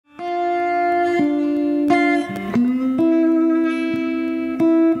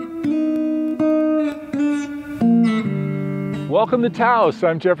Welcome to Taos.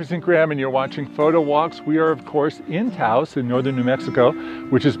 I'm Jefferson Graham and you're watching Photo Walks. We are of course in Taos in northern New Mexico,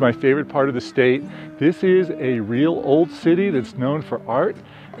 which is my favorite part of the state. This is a real old city that's known for art,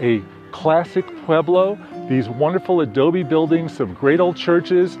 a classic pueblo, these wonderful adobe buildings, some great old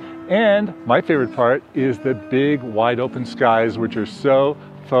churches, and my favorite part is the big wide open skies, which are so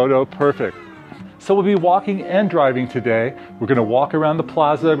photo perfect. So we'll be walking and driving today. We're going to walk around the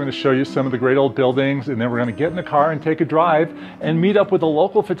plaza. I'm going to show you some of the great old buildings, and then we're going to get in the car and take a drive and meet up with a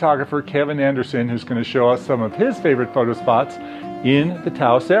local photographer, Kevin Anderson, who's going to show us some of his favorite photo spots in the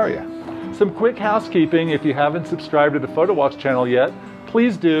Taos area. Some quick housekeeping: if you haven't subscribed to the Photo Walks channel yet,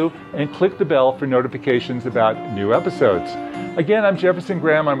 please do, and click the bell for notifications about new episodes. Again, I'm Jefferson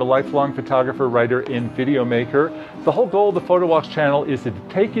Graham. I'm a lifelong photographer, writer, and video maker. The whole goal of the Photo Walks channel is to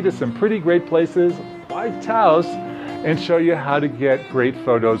take you to some pretty great places like Taos and show you how to get great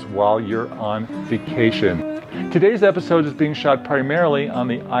photos while you're on vacation. Today's episode is being shot primarily on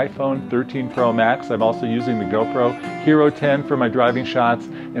the iPhone 13 Pro Max. I'm also using the GoPro Hero 10 for my driving shots,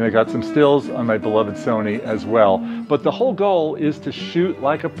 and I got some stills on my beloved Sony as well. But the whole goal is to shoot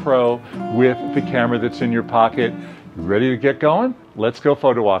like a pro with the camera that's in your pocket. Ready to get going? Let's go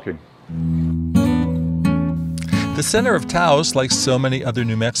photo walking. The center of Taos, like so many other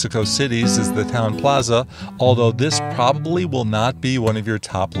New Mexico cities, is the town plaza, although this probably will not be one of your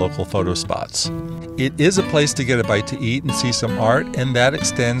top local photo spots. It is a place to get a bite to eat and see some art, and that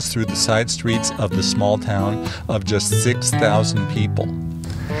extends through the side streets of the small town of just 6,000 people.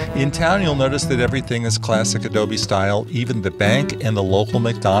 In town, you'll notice that everything is classic adobe style, even the bank and the local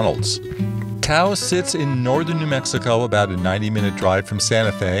McDonald's. Taos sits in northern New Mexico, about a 90-minute drive from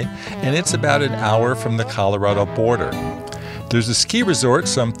Santa Fe, and it's about an hour from the Colorado border. There's a ski resort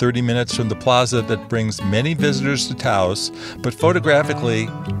some 30 minutes from the plaza that brings many visitors to Taos, but photographically,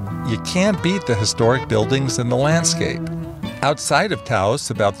 you can't beat the historic buildings and the landscape. Outside of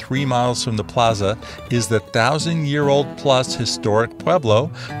Taos, about 3 miles from the plaza, is the 1,000-year-old-plus historic Pueblo,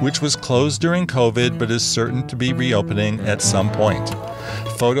 which was closed during COVID but is certain to be reopening at some point.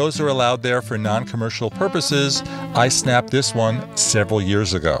 Photos are allowed there for non-commercial purposes. I snapped this one several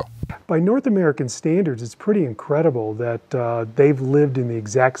years ago. By North American standards, it's pretty incredible that they've lived in the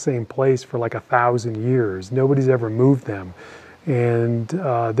exact same place for like 1,000 years. Nobody's ever moved them. And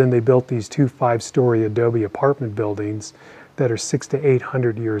then they built these two 5-story adobe apartment buildings that are 600 to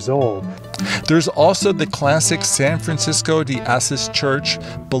 800 years old. There's also the classic San Francisco de Asis church,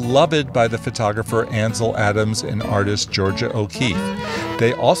 beloved by the photographer Ansel Adams and artist Georgia O'Keeffe.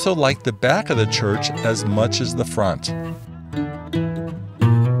 They also like the back of the church as much as the front.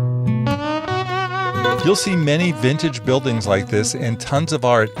 You'll see many vintage buildings like this and tons of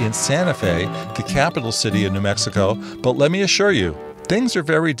art in Santa Fe, the capital city of New Mexico, but let me assure you, things are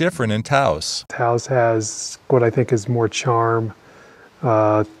very different in Taos. Taos has what I think is more charm.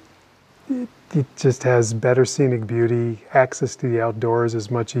 It just has better scenic beauty. Access to the outdoors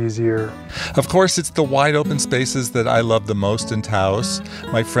is much easier. Of course, it's the wide open spaces that I love the most in Taos.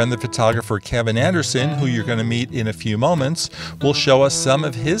 My friend the photographer Kevin Anderson, who you're going to meet in a few moments, will show us some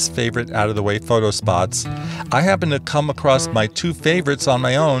of his favorite out-of-the-way photo spots. I happen to come across my two favorites on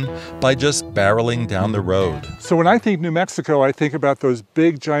my own by just barreling down the road. So when I think New Mexico, I think about those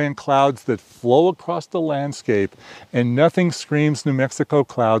big giant clouds that flow across the landscape, and nothing screams New Mexico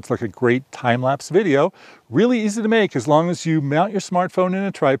clouds like a great time-lapse video. Really easy to make as long as you mount your smartphone in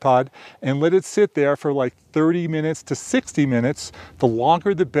a tripod and let it sit there for like 30 minutes to 60 minutes. The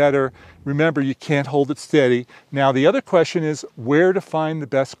longer the better. Remember, you can't hold it steady. Now the other question is where to find the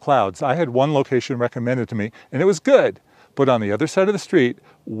best clouds. I had one location recommended to me and it was good, but on the other side of the street,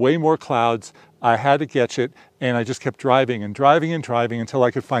 way more clouds. I had to catch it, and I just kept driving and driving and driving until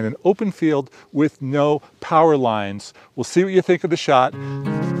I could find an open field with no power lines. We'll see what you think of the shot.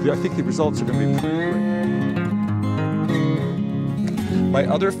 I think the results are going to be pretty great. My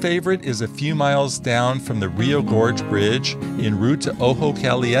other favorite is a few miles down from the Rio Gorge Bridge en route to Ojo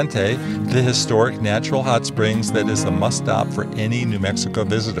Caliente, the historic natural hot springs that is a must-stop for any New Mexico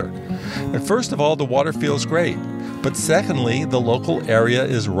visitor. And first of all, the water feels great. But secondly, the local area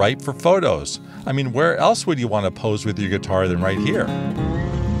is ripe for photos. I mean, where else would you want to pose with your guitar than right here?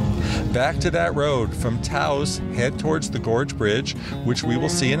 Back to that road. From Taos, head towards the Gorge Bridge, which we will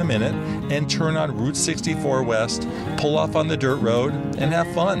see in a minute, and turn on Route 64 west, pull off on the dirt road, and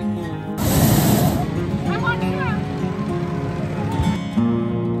have fun.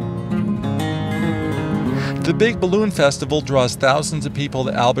 The Big Balloon Festival draws thousands of people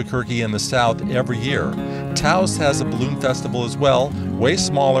to Albuquerque in the south every year. Taos has a balloon festival as well, way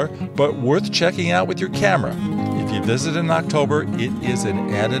smaller, but worth checking out with your camera. If you visit in October, it is an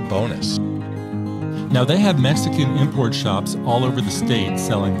added bonus. Now, they have Mexican import shops all over the state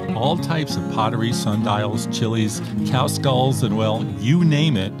selling all types of pottery, sundials, chilies, cow skulls, and well, you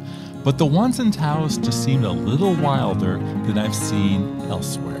name it. But the ones in Taos just seemed a little wilder than I've seen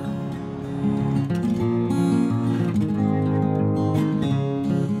elsewhere.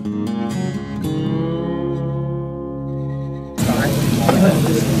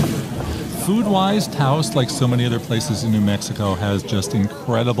 Food-wise, Taos, like so many other places in New Mexico, has just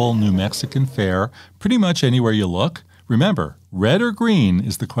incredible New Mexican fare pretty much anywhere you look. Remember, red or green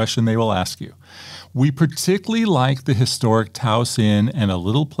is the question they will ask you. We particularly like the historic Taos Inn and a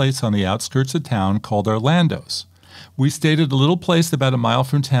little place on the outskirts of town called Orlando's. We stayed at a little place about a mile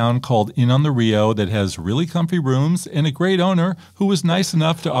from town called Inn on the Rio that has really comfy rooms and a great owner who was nice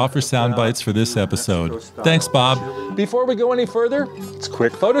enough to offer sound bites for this episode. Thanks, Bob. Before we go any further, it's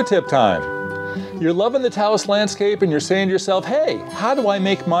quick photo tip time. You're loving the Taos landscape and you're saying to yourself, hey, how do I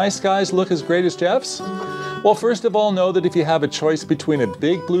make my skies look as great as Jeff's? Well, first of all, know that if you have a choice between a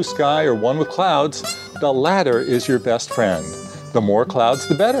big blue sky or one with clouds, the latter is your best friend. The more clouds,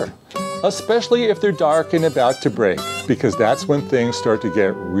 the better. Especially if they're dark and about to break, because that's when things start to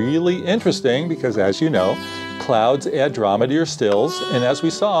get really interesting because, as you know, clouds add drama to your stills, and as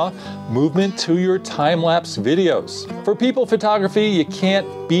we saw, movement to your time-lapse videos. For people photography, you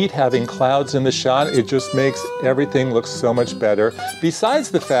can't beat having clouds in the shot. It just makes everything look so much better.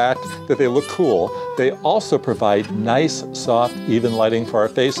 Besides the fact that they look cool, they also provide nice, soft, even lighting for our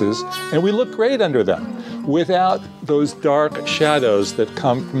faces, and we look great under them, without those dark shadows that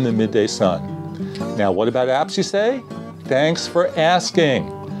come from the midday sun. Now, what about apps, you say? Thanks for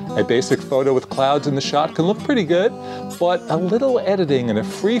asking. A basic photo with clouds in the shot can look pretty good, but a little editing in a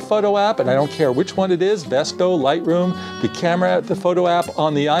free photo app, and I don't care which one it is, Vesto, Lightroom, the camera, the photo app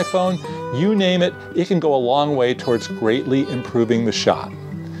on the iPhone, you name it, it can go a long way towards greatly improving the shot.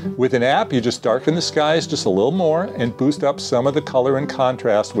 With an app, you just darken the skies just a little more and boost up some of the color and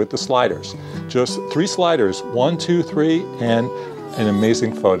contrast with the sliders. Just 3 sliders, 1, 2, 3, and an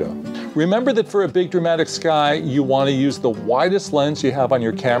amazing photo. Remember that for a big dramatic sky, you want to use the widest lens you have on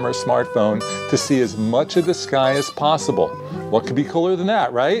your camera or smartphone to see as much of the sky as possible. What could be cooler than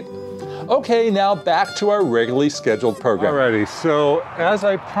that, right? Okay, now back to our regularly scheduled program. Alrighty, so as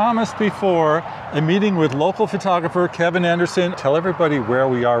I promised before, a meeting with local photographer Kevin Anderson. Tell everybody where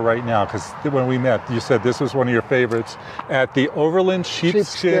we are right now, because when we met, you said this was one of your favorites at the Overland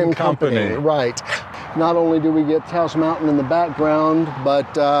Sheepskin Company. Right. Not only do we get Taos Mountain in the background,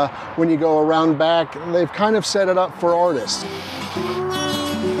 but when you go around back, they've kind of set it up for artists.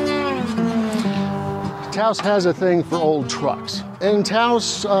 Taos has a thing for old trucks. In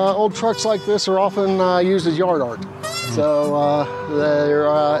Taos, old trucks like this are often used as yard art. So there,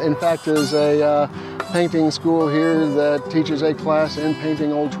 in fact, is a painting school here that teaches a class in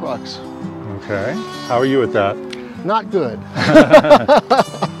painting old trucks. Okay. How are you at that? Not good.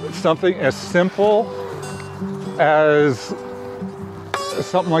 Something as simple as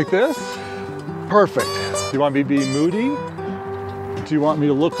something like this? Perfect. Do you want me to be moody? Do you want me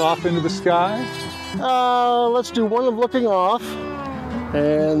to look off into the sky? Let's do one of looking off,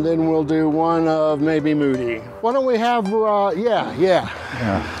 and then we'll do one of maybe moody. Why don't we have,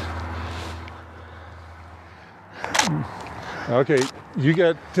 yeah. Okay, you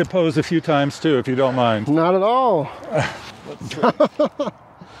get to pose a few times too, if you don't mind. Not at all.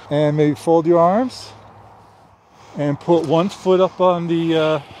 And maybe fold your arms and put one foot up on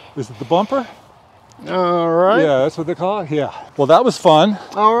the, is it the bumper? All right. Yeah, that's what they call it? Yeah. Well, that was fun.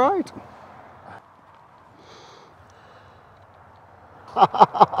 All right.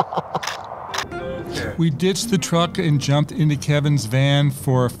 We ditched the truck and jumped into Kevin's van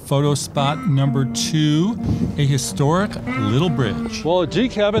for photo spot number 2, a historic little bridge. Well, gee,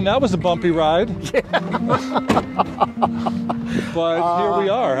 Kevin, that was a bumpy ride. Yeah. But here we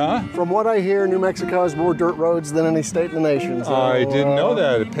are, huh? From what I hear, New Mexico has more dirt roads than any state in the nation. So, I didn't know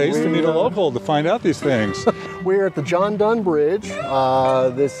that. It pays to meet a local to find out these things. We're at the John Dunn Bridge.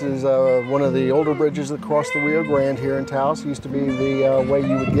 This is one of the older bridges that crossed the Rio Grande here in Taos. It used to be the way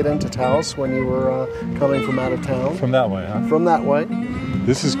you would get into Taos when you were coming from out of town. From that way, huh? From that way.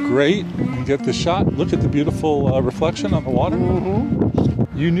 This is great. You can get the shot. Look at the beautiful reflection on the water.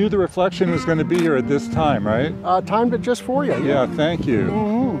 Mm-hmm. You knew the reflection was going to be here at this time, right? Timed it just for you. Yeah, thank you.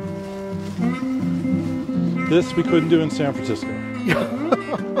 Mm-hmm. This we couldn't do in San Francisco.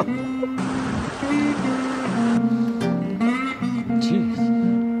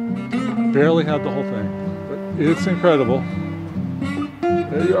 Jeez. Barely had the whole thing, but it's incredible.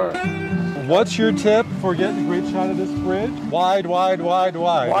 There you are. What's your tip for getting a great shot of this bridge? Wide, wide, wide,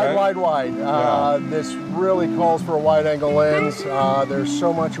 wide. Wide, right? wide. This really calls for a wide angle lens. There's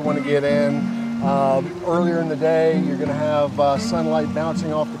so much you want to get in. Earlier in the day, you're going to have sunlight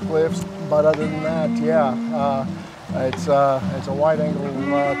bouncing off the cliffs, but other than that, yeah, it's a wide-angle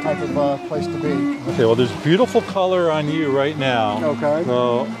type of place to be. Okay, well, there's beautiful color on you right now. Okay.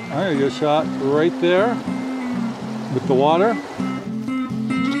 So I'm going to get a shot right there with the water.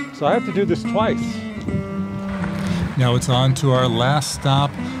 So I have to do this twice. Now it's on to our last stop,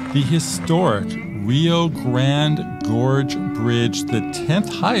 the historic Rio Grande Gorge Bridge, the 10th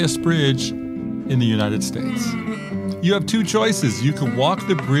highest bridge in the United States. You have two choices. You can walk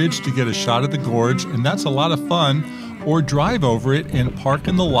the bridge to get a shot of the gorge, and that's a lot of fun, or drive over it and park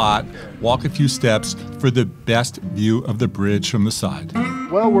in the lot, walk a few steps for the best view of the bridge from the side.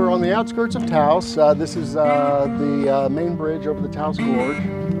 Well, we're on the outskirts of Taos. This is the main bridge over the Taos Gorge.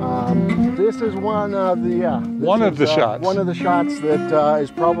 This is one of the One of the shots. One of the shots that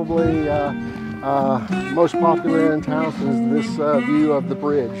is probably most popular in Taos is this view of the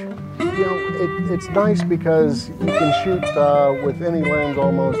bridge. You know, it's nice because you can shoot with any lens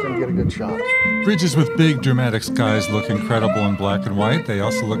almost and get a good shot. Bridges with big dramatic skies look incredible in black and white. They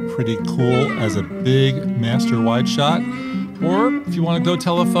also look pretty cool as a big master wide shot. Or if you want to go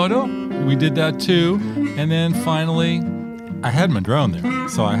telephoto, we did that too. And then finally, I had my drone there,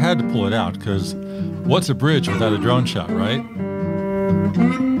 so I had to pull it out because what's a bridge without a drone shot, right?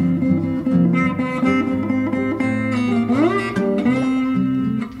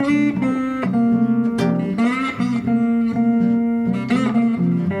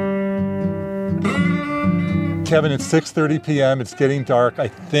 Kevin, it's 6:30 p.m. It's getting dark. I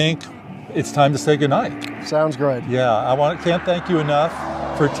think it's time to say goodnight. Sounds great. Yeah, can't thank you enough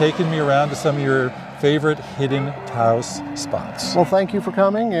for taking me around to some of your favorite hidden Taos spots. Well, thank you for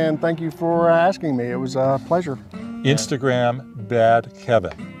coming, and thank you for asking me. It was a pleasure. Instagram, Bad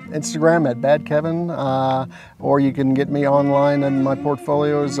Kevin. Instagram at Bad Kevin, or you can get me online, and my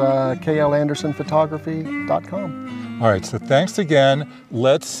portfolio is klandersonphotography.com. All right, so thanks again.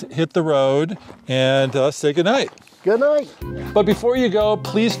 Let's hit the road and say goodnight. Good night. But before you go,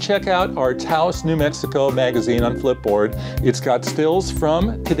 please check out our Taos, New Mexico magazine on Flipboard. It's got stills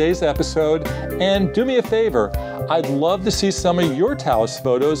from today's episode. And do me a favor, I'd love to see some of your Taos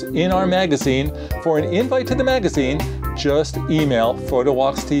photos in our magazine. For an invite to the magazine, just email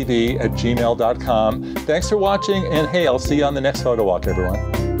photowalkstv@gmail.com. Thanks for watching, and hey, I'll see you on the next Photo Walk,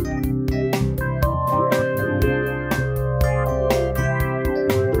 everyone.